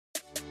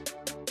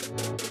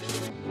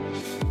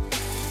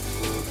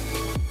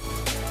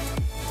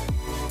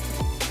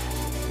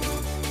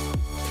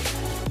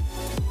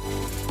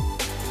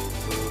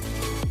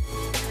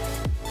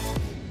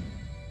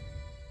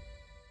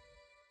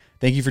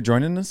Thank you for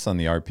joining us on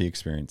the RP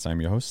Experience.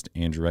 I'm your host,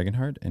 Andrew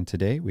Regenhard, and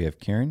today we have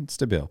Karen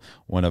Stabile,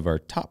 one of our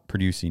top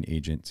producing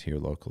agents here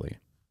locally.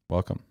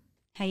 Welcome.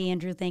 Hi,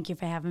 Andrew. Thank you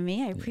for having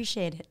me. I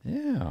appreciate it.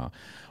 Yeah.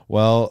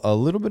 Well, a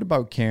little bit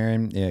about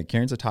Karen. Yeah,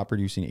 Karen's a top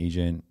producing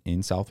agent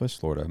in Southwest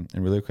Florida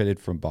and relocated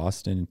from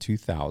Boston in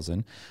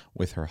 2000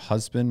 with her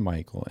husband,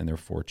 Michael, and their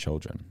 4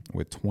 children.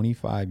 With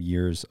 25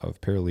 years of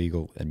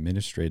paralegal,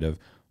 administrative,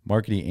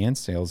 marketing, and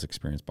sales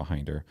experience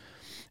behind her,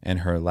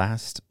 and her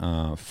last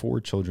 4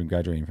 children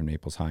graduating from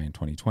Naples High in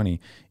 2020,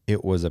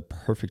 it was a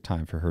perfect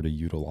time for her to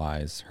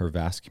utilize her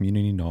vast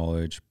community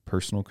knowledge,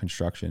 personal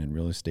construction and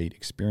real estate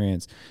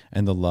experience,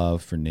 and the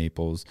love for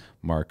Naples,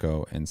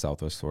 Marco, and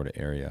Southwest Florida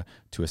area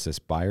to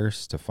assist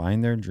buyers to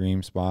find their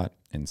dream spot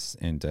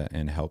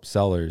and help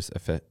sellers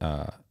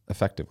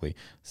effectively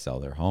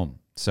sell their home.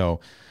 So,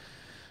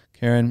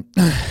 Karen,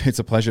 it's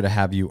a pleasure to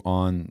have you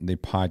on the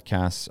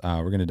podcast.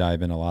 We're going to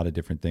dive in a lot of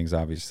different things,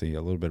 obviously,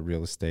 a little bit of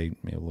real estate,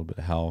 maybe a little bit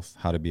of health,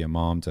 how to be a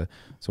mom to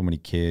so many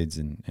kids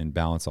and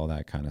balance all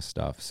that kind of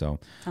stuff.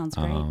 So, Sounds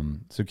great.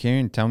 So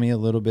Karen, tell me a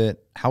little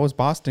bit, how was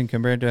Boston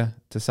compared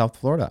to South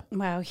Florida?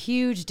 Wow,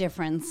 huge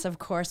difference. Of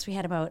course, we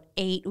had about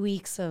 8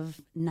 weeks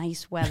of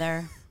nice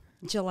weather,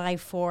 July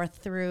 4th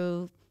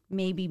through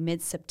maybe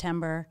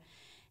mid-September.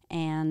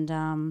 And,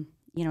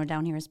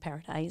 down here is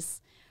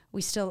paradise.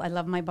 I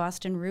love my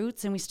Boston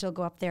roots, and we still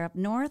go up there up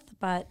north,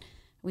 but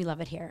we love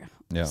it here.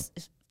 Yeah.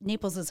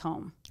 Naples is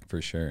home. For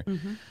sure.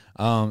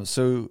 Mm-hmm.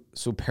 So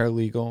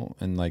paralegal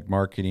and like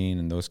marketing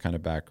and those kind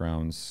of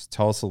backgrounds,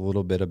 tell us a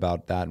little bit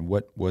about that and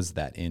what was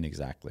that in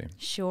exactly?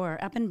 Sure.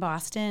 Up in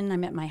Boston, I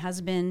met my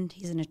husband.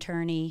 He's an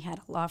attorney, had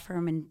a law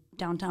firm in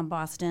downtown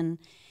Boston.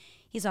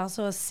 He's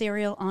also a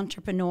serial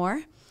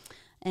entrepreneur,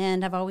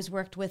 and I've always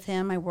worked with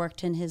him. I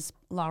worked in his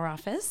law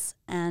office,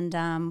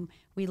 and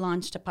we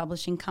launched a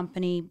publishing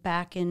company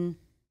back in,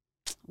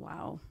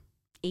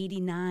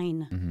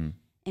 89, Mm-hmm.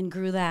 and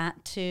grew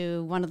that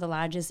to one of the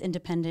largest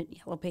independent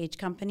Yellow Page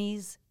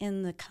companies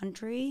in the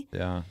country.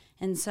 Yeah.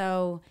 And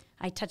so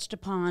I touched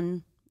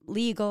upon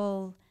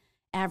legal,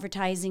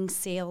 advertising,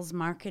 sales,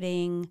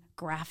 marketing,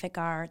 graphic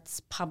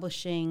arts,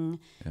 publishing,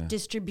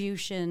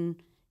 distribution,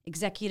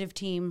 executive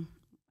team.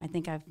 I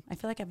feel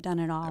like I've done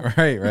it all.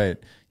 Right.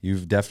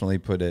 You've definitely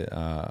put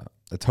a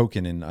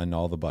token in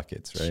all the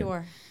buckets, right?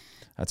 Sure.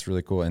 That's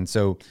really cool. And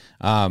so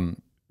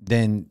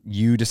then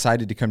you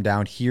decided to come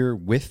down here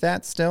with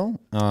that still?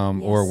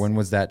 Or when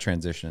was that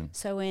transition?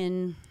 So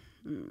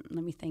let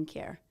me think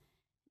here,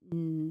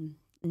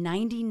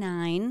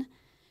 99,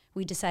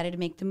 we decided to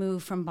make the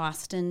move from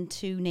Boston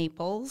to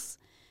Naples.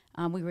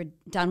 We were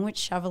done with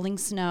shoveling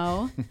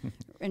snow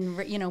and,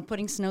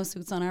 putting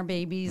snowsuits on our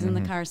babies in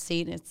the car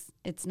seat.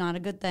 It's not a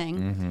good thing.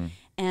 Mm-hmm.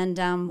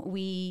 And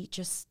we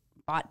just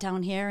bought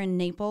down here in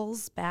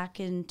Naples back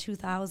in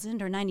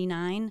 2000 or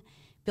 99,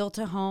 built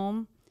a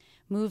home,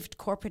 moved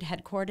corporate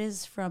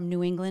headquarters from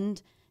New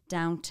England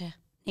down to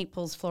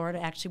Naples, Florida.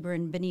 Actually, we're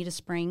in Bonita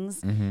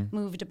Springs. Mm-hmm.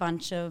 Moved a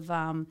bunch of,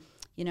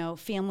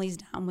 families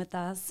down with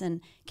us and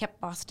kept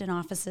Boston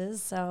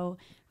offices. So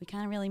we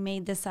kind of really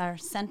made this our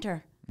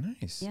center.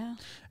 Nice. Yeah.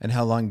 And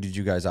how long did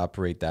you guys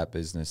operate that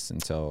business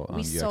until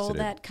we you sold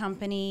exited? that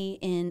company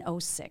in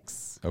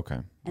 2006. Okay.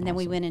 And then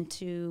we went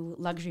into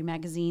luxury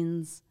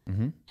magazines,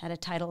 had a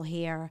title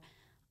here,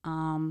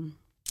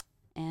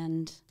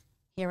 and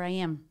here I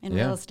am in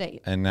real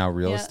estate. And now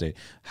real estate.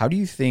 How do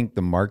you think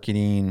the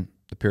marketing,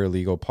 the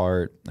paralegal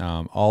part,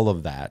 all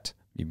of that,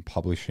 even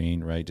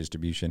publishing, right,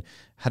 distribution,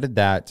 how did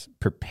that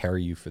prepare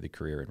you for the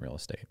career in real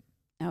estate?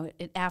 Oh,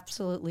 it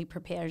absolutely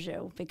prepares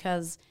you,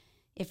 because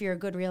if you're a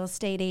good real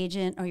estate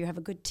agent or you have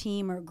a good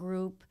team or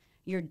group,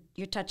 you're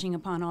touching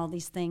upon all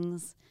these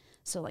things.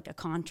 So like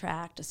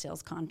a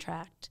sales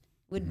contract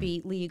would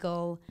be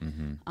legal.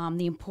 Mm-hmm.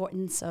 The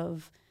importance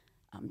of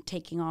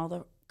taking all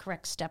the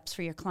correct steps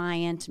for your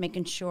client,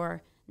 making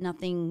sure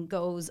nothing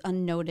goes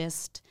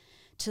unnoticed,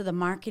 to the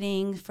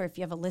marketing for if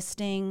you have a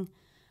listing,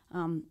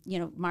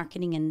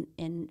 marketing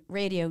in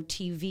radio,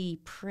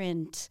 TV,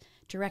 print,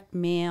 direct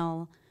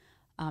mail,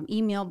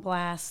 email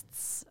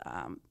blasts.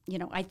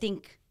 I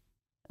think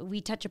we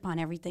touch upon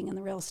everything in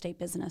the real estate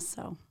business.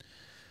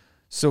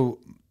 So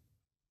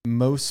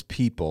most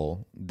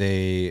people,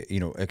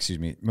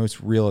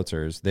 most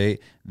realtors,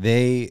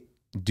 they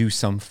do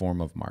some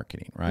form of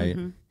marketing, right?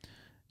 Mm-hmm.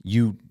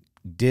 You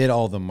did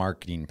all the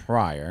marketing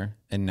prior,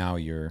 and now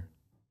you're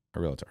a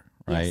realtor,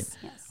 right?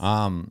 Yes.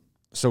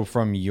 So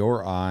from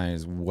your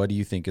eyes, what do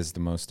you think is the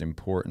most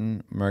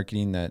important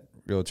marketing that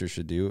realtors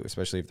should do,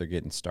 especially if they're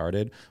getting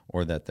started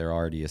or that they're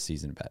already a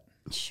seasoned vet?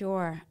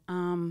 Sure.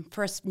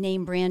 First,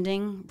 name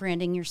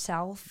branding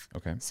yourself.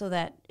 Okay. So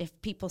that if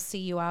people see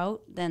you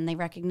out, then they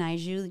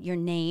recognize your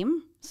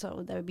name.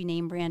 So that would be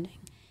name branding.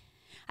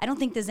 I don't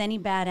think there's any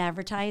bad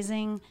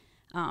advertising,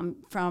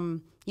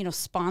 from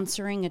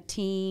sponsoring a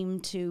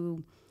team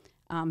to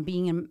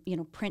being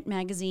in print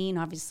magazine.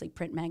 Obviously,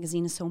 print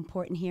magazine is so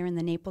important here in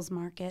the Naples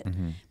market.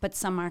 Mm-hmm. But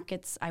some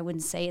markets, I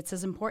wouldn't say it's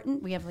as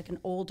important. We have like an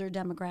older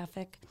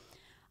demographic,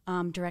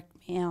 direct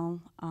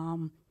mail.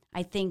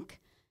 I think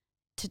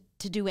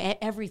to do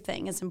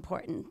everything is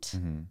important.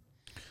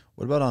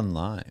 What about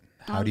online?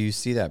 How do you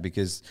see that?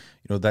 Because,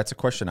 that's a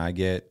question I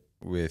get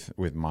with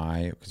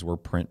because we're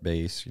print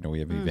based, we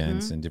have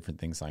events and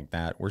different things like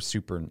that. We're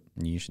super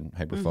niche and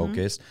hyper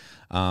focused.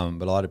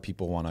 But a lot of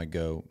people want to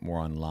go more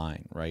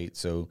online, right?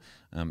 So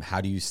how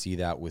do you see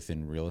that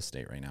within real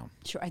estate right now?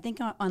 Sure. I think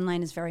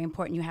online is very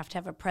important. You have to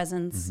have a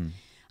presence.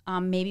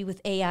 Maybe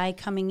with AI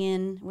coming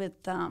in with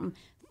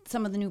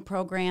some of the new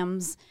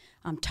programs,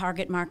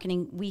 target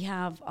marketing. We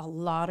have a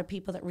lot of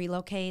people that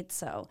relocate.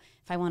 So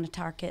if I want to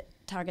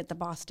target the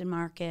Boston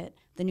market,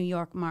 the New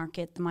York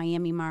market, the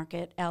Miami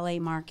market, LA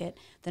market,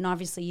 then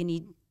obviously you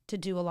need to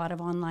do a lot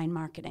of online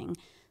marketing.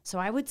 So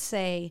I would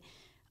say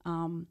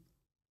a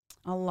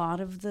lot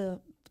of the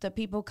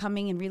people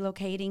coming and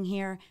relocating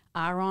here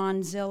are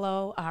on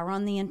Zillow, are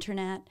on the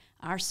internet,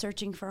 are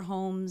searching for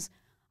homes,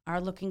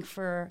 are looking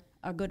for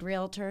a good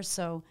realtor.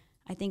 So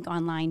I think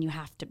online, you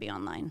have to be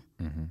online.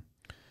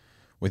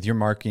 With your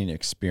marketing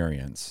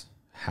experience,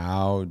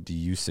 how do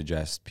you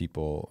suggest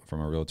people,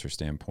 from a realtor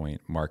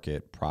standpoint,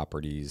 market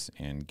properties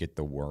and get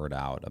the word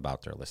out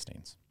about their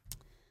listings?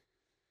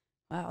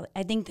 Well,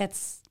 I think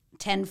that's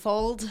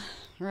tenfold,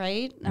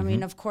 right? I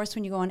mean, of course,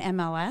 when you go on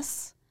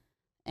MLS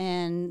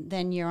and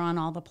then you're on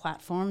all the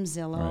platforms,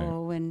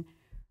 Zillow and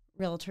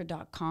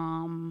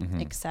Realtor.com,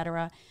 et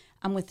cetera.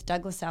 I'm with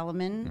Douglas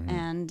Elliman,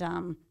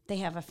 and they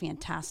have a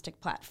fantastic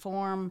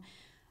platform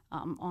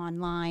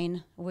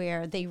online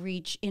where they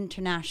reach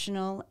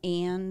international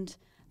and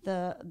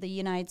the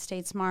United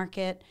States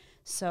market.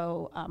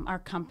 So our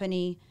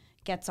company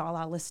gets all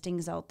our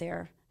listings out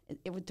there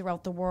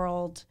throughout the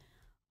world.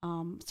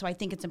 So I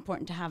think it's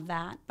important to have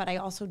that. But I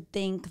also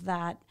think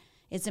that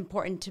it's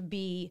important to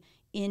be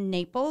in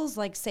Naples,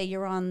 like say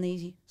you're on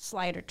the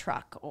slider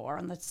truck or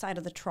on the side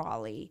of the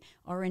trolley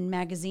or in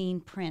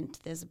magazine print.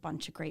 There's a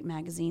bunch of great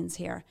magazines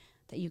here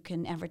that you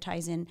can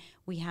advertise in.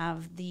 We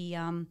have the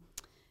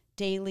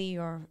daily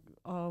or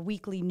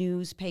weekly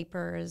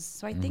newspapers.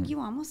 So I think you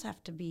almost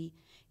have to be,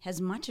 as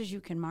much as you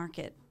can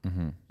market,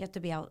 you have to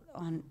be out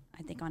on,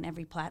 I think, on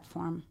every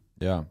platform.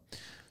 Yeah.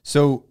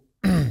 So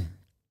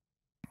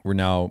we're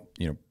now,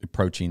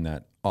 approaching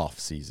that off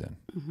season.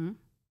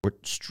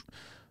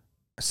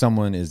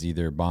 Someone is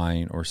either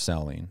buying or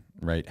selling,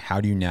 right?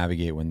 How do you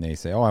navigate when they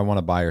say, "Oh, I want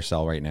to buy or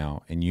sell right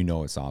now," and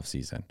it's off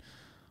season?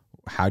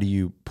 How do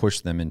you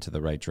push them into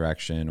the right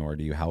direction, or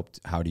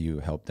how do you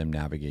help them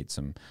navigate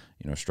some,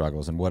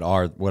 struggles? And what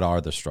are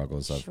the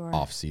struggles of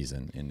off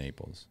season in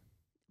Naples?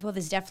 Well,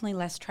 there's definitely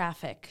less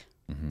traffic.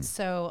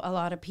 So a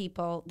lot of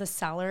people, the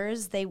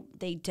sellers,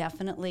 they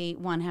definitely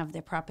want to have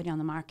their property on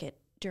the market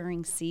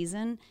during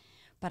season.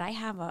 But I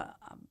have a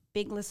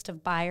big list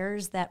of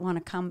buyers that want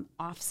to come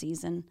off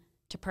season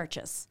to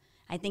purchase.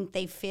 I think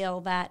they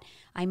feel that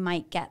I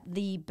might get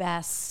the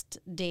best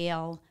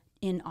deal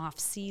in off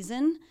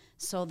season.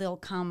 So they'll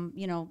come,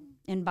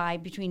 and buy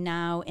between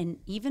now and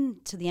even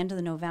to the end of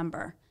the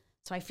November.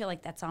 So I feel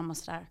like that's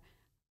almost our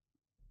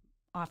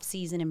off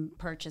season in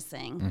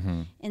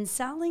purchasing. In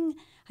selling,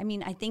 I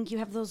mean, I think you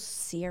have those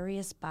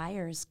serious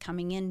buyers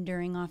coming in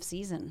during off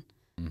season.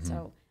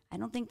 So I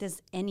don't think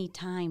there's any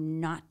time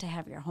not to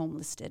have your home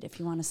listed if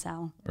you want to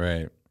sell.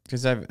 Right.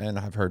 Because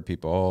I've heard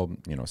people,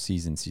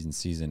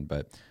 season,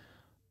 but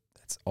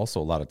that's also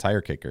a lot of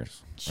tire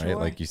kickers, right?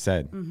 Like you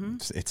said,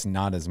 it's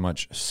not as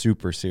much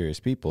super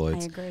serious people.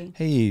 It's, I agree.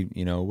 Hey,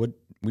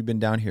 we've been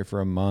down here for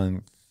a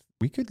month.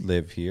 We could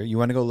live here. You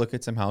want to go look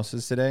at some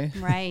houses today?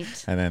 Right.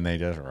 And then they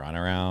just run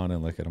around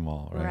and look at them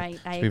all, right?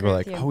 Right. So people are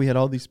like, "Oh, we had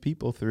all these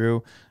people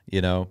through,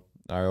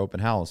 our open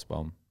house."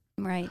 Well,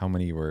 right. How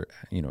many were,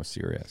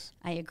 serious?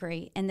 I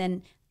agree. And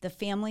then the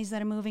families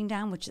that are moving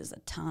down, which is a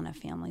ton of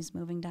families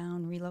moving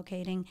down,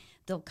 relocating,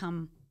 they'll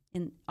come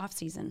in off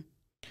season.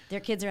 Their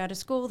kids are out of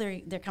school.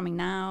 They're coming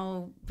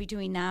now,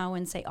 between now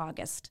and say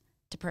August,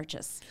 to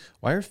purchase.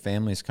 Why are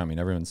families coming?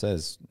 Everyone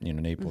says,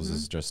 Naples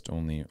is just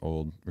only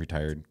old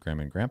retired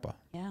grandma and grandpa.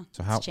 Yeah.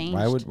 So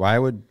why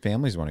would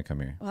families want to come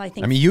here? Well, I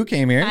think you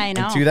came here in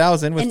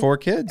 2000 with 4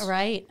 kids.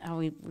 Right. Oh,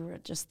 we were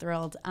just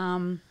thrilled.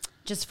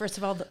 Just first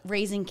of all,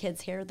 raising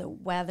kids here, the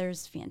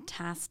weather's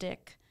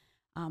fantastic.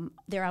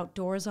 They're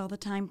outdoors all the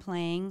time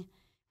playing.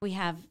 We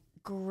have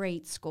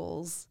great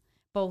schools,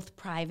 both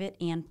private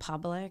and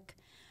public.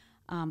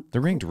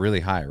 They're ranked really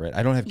high, right?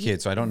 I don't have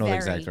kids, so I don't know the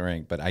exact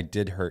rank, but I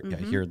did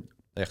hear.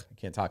 I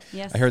can't talk.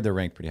 Yes. I heard they're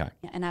ranked pretty high.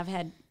 Yeah, and I've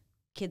had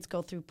kids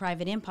go through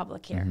private and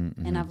public here,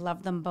 and I've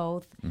loved them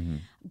both.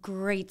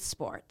 Great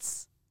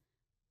sports.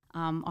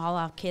 All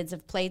our kids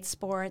have played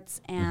sports,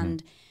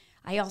 and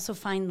I also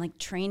find like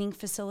training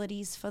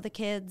facilities for the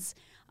kids.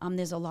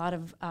 There's a lot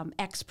of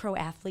ex-pro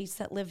athletes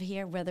that live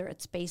here, whether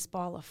it's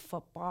baseball or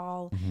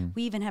football.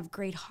 We even have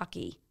great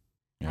hockey.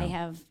 Yeah. I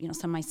have,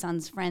 some of my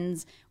son's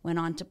friends went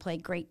on to play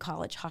great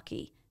college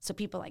hockey. So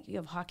people like, you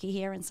have hockey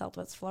here in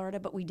Southwest Florida,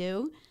 but we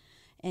do,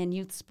 and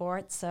youth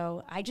sports.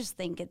 So I just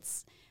think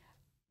it's,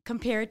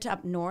 compared to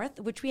up north,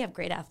 which we have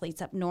great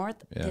athletes up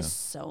north, there's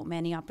so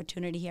many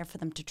opportunity here for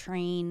them to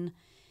train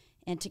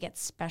and to get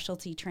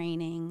specialty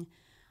training.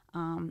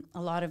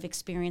 a lot of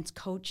experienced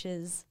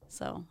coaches.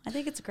 So I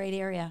think it's a great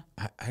area.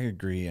 I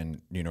agree.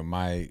 And,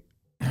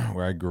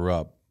 where I grew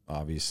up,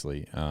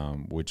 obviously,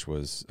 which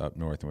was up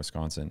north in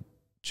Wisconsin,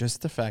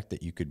 just the fact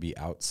that you could be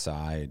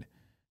outside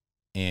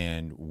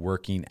and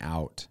working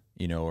out,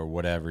 or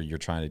whatever you're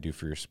trying to do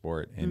for your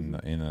sport in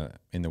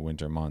the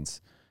winter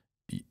months,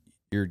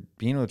 you're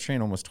being able to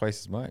train almost twice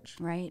as much.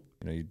 Right.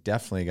 You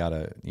definitely got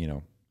to,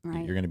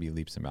 Right. you're going to be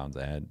leaps and bounds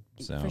ahead.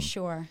 So For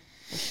sure.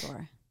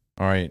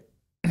 All right.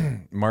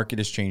 Market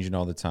is changing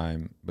all the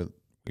time, but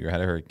we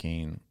had a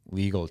hurricane.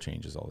 Legal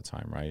changes all the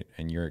time, right?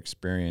 And your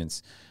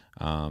experience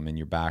and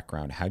your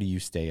background, how do you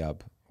stay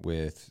up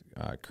with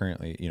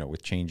currently,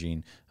 with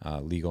changing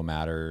legal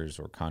matters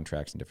or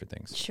contracts and different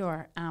things?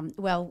 Sure.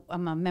 Well,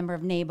 I'm a member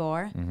of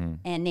NABOR,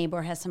 and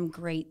NABOR has some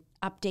great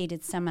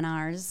updated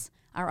seminars.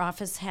 Our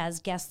office has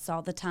guests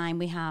all the time.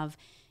 We have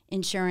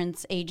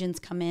insurance agents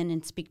come in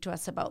and speak to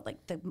us about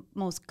like the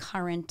most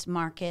current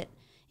market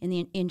in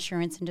the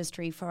insurance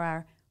industry for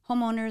our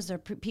homeowners or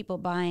people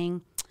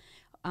buying.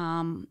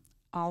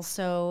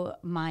 Also,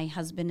 my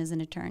husband is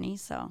an attorney,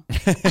 so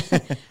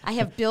I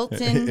have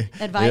built-in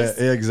advice.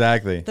 Yeah,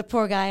 exactly. The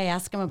poor guy, I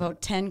ask him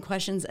about 10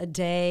 questions a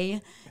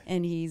day,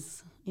 and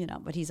he's,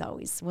 but he's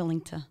always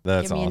willing to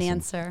give me an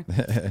answer.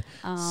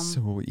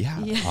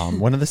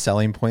 One of the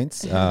selling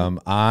points,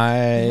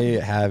 I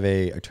have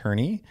a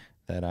attorney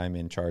that I'm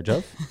in charge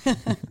of,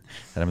 that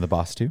I'm the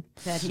boss to.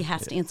 That he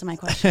has to answer my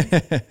questions.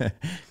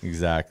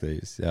 Exactly.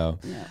 So,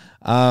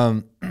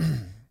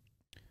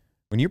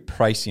 when you're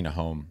pricing a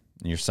home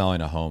and you're selling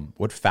a home,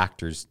 what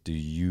factors do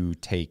you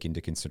take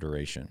into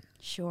consideration?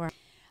 Sure.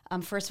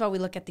 First of all, we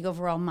look at the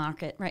overall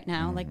market right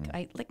now.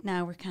 Like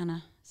now we're kind of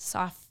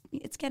soft.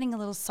 It's getting a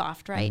little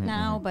soft right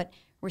now, but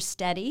we're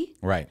steady.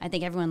 Right. I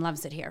think everyone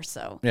loves it here.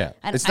 So yeah,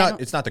 it's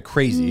not the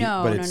crazy,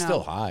 but it's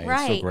still high. Right,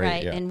 it's still great.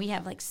 right. Yeah. And we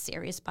have like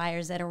serious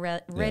buyers that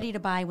are ready to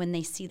buy when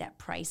they see that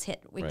price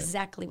hit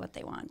exactly what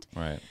they want.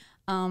 Right.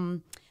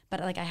 But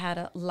like I had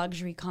a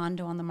luxury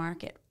condo on the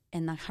market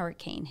and the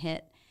hurricane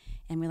hit.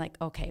 And we're like,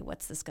 okay,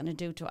 what's this going to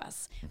do to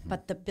us?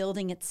 But the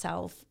building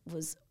itself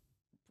was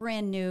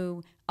brand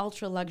new,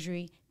 ultra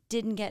luxury,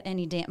 didn't get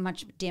any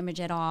much damage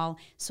at all.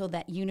 So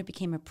that unit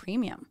became a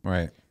premium.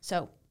 Right.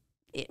 So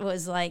it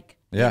was like,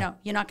 you're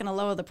not going to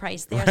lower the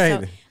price there.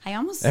 Right. So I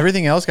almost...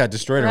 Everything else got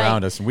destroyed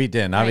around us, and we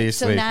didn't. Right.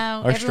 Obviously, so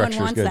now our everyone structure's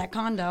wants good. that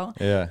condo.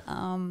 Yeah.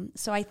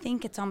 So I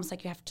think it's almost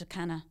like you have to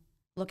kind of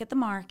look at the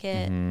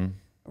market,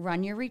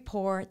 run your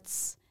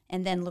reports,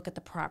 and then look at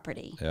the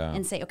property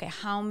and say, okay,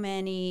 how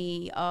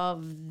many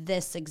of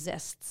this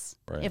exists?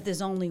 Right. If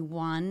there's only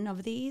one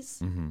of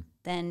these,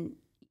 then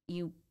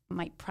you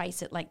might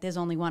price it like there's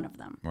only one of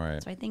them.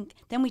 Right. So I think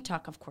then we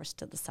talk, of course,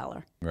 to the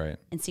seller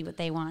and see what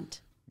they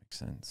want. Makes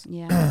sense.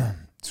 Yeah.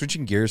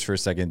 Switching gears for a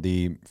second,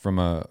 from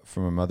a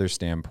mother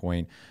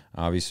standpoint,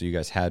 obviously you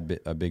guys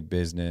had a big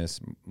business,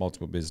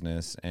 multiple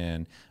business,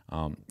 and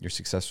you're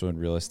successful in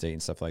real estate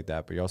and stuff like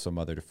that. But you're also a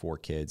mother to 4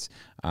 kids.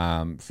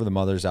 For the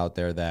mothers out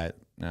there that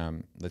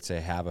let's say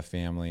have a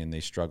family and they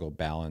struggle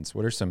balance,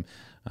 what are some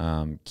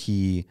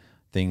key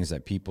things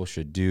that people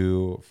should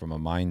do from a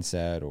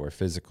mindset or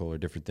physical or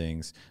different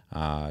things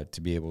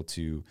to be able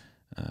to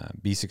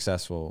be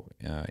successful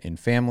in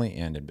family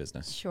and in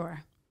business?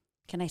 Sure.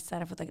 Can I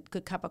start off with a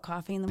good cup of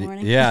coffee in the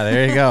morning? Yeah,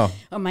 there you go.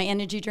 Or my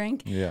energy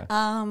drink? Yeah.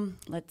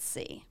 Let's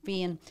see.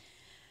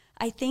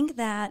 I think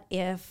that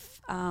if,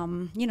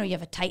 you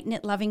have a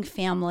tight-knit, loving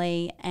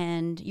family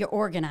and you're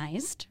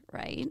organized,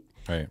 right?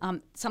 Right.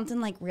 Something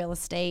like real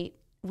estate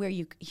where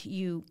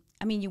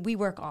we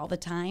work all the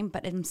time,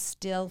 but I'm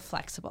still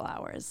flexible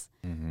hours.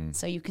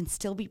 So you can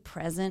still be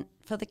present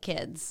for the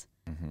kids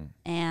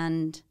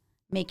and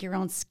make your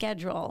own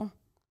schedule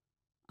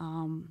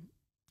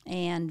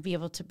and be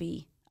able to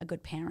be a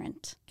good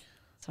parent.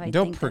 So I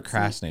don't think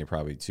procrastinate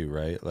probably too,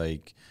 right?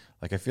 Like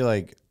I feel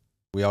like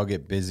we all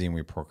get busy and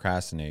we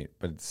procrastinate,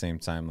 but at the same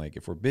time, like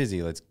if we're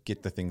busy, let's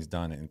get the things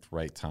done at the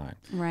right time.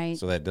 Right.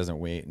 So that it doesn't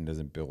wait and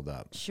doesn't build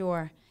up.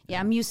 Sure. Yeah,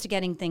 I'm used to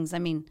getting things. I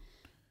mean,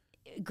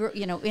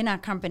 in our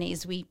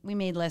companies, we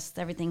made lists.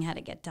 Everything had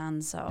to get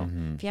done. So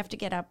if you have to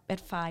get up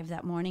at 5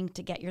 that morning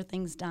to get your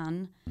things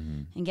done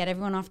and get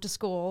everyone off to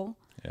school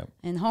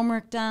and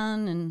homework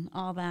done and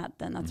all that,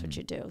 then that's what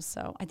you do.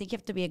 So I think you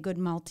have to be a good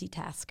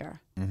multitasker.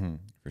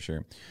 For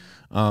sure.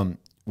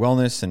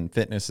 Wellness and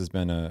fitness has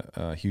been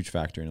a huge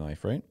factor in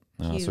life, right?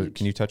 So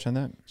can you touch on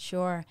that?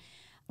 Sure.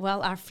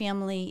 Well, our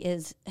family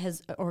is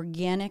as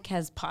organic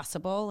as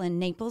possible, and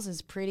Naples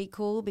is pretty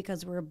cool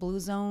because we're a blue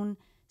zone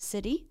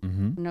city. I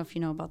don't know if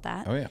you know about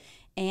that. Oh, yeah.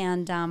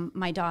 And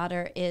my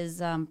daughter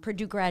is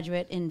Purdue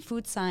graduate in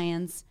food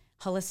science,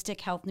 holistic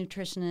health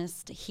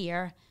nutritionist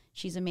here.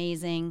 She's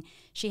amazing.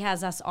 She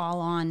has us all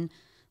on,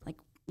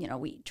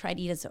 we try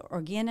to eat as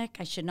organic.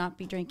 I should not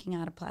be drinking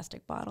out of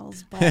plastic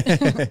bottles,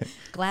 but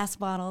glass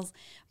bottles.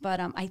 But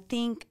I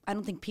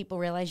don't think people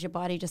realize your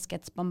body just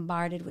gets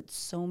bombarded with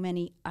so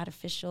many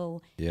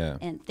artificial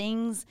and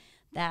things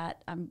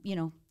that,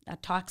 are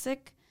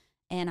toxic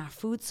and our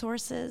food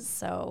sources.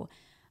 So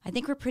I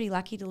think we're pretty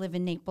lucky to live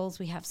in Naples.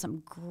 We have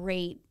some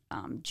great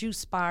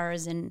juice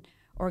bars and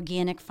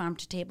organic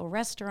farm-to-table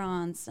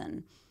restaurants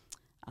and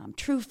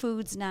True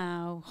Foods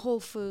now, Whole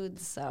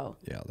Foods. So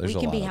there's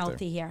we can a lot be out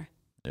healthy here.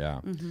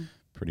 Yeah,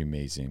 pretty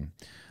amazing.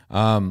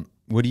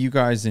 What do you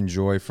guys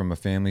enjoy from a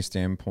family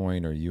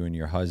standpoint, or you and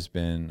your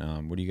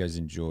husband? What do you guys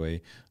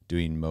enjoy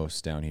doing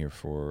most down here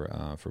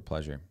for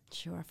pleasure?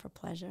 Sure, for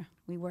pleasure.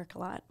 We work a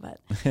lot, but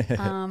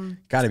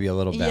got to be a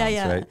little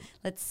balance, right?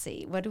 Let's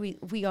see. What do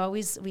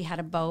we had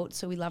a boat,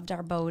 so we loved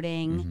our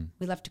boating.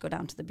 We loved to go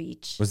down to the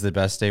beach. Was the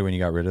best day when you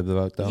got rid of the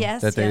boat, though?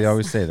 Yes, They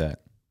always say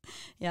that.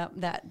 Yeah,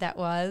 that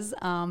was.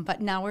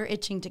 But now we're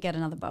itching to get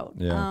another boat.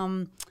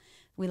 Yeah.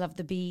 We love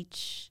the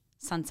beach.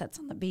 Sunsets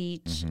on the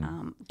beach,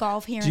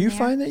 golf here. Do you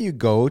find that you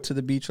go to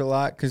the beach a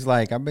lot? Because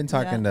like I've been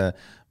talking to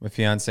my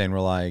fiance, and we're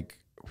like,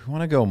 we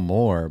want to go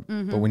more,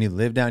 but when you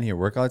live down here,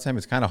 work all the time,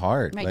 it's kind of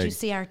hard. Right? Like, You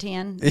see our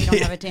tan? We don't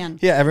have a tan.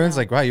 Yeah, everyone's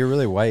like, wow, you're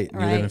really white.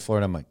 And you live in Right.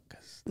 Florida. I'm like,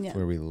 that's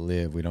where we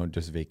live. We don't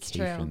just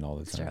vacation all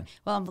the time. True.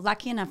 Well, I'm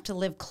lucky enough to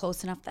live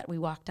close enough that we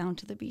walk down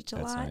to the beach a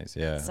lot. That's nice.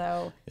 Yeah.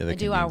 So Yeah, we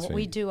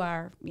do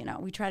our,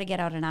 we try to get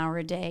out an hour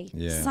a day,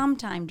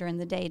 sometime during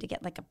the day to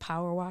get like a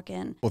power walk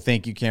in. Well,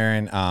 thank you,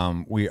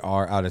 Karen. We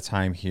are out of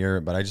time here,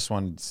 but I just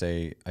wanted to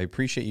say I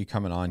appreciate you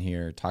coming on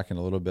here, talking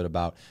a little bit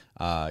about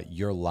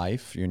your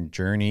life, your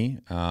journey,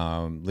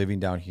 living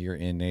down here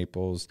in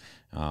Naples,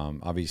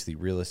 obviously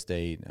real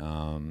estate,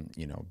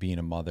 being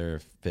a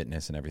mother,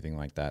 fitness, and everything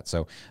like that.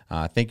 So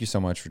thank you so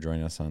much for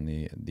joining us on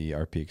the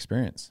RP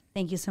Experience.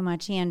 Thank you so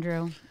much,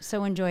 Andrew.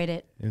 So enjoyed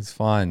it. It was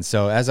fun.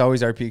 So as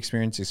always, RP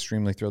Experience,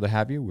 extremely thrilled to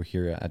have you. We're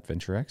here at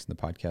Venture X in the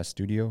podcast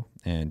studio.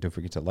 And don't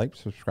forget to like,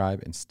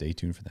 subscribe, and stay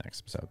tuned for the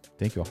next episode.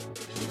 Thank you all.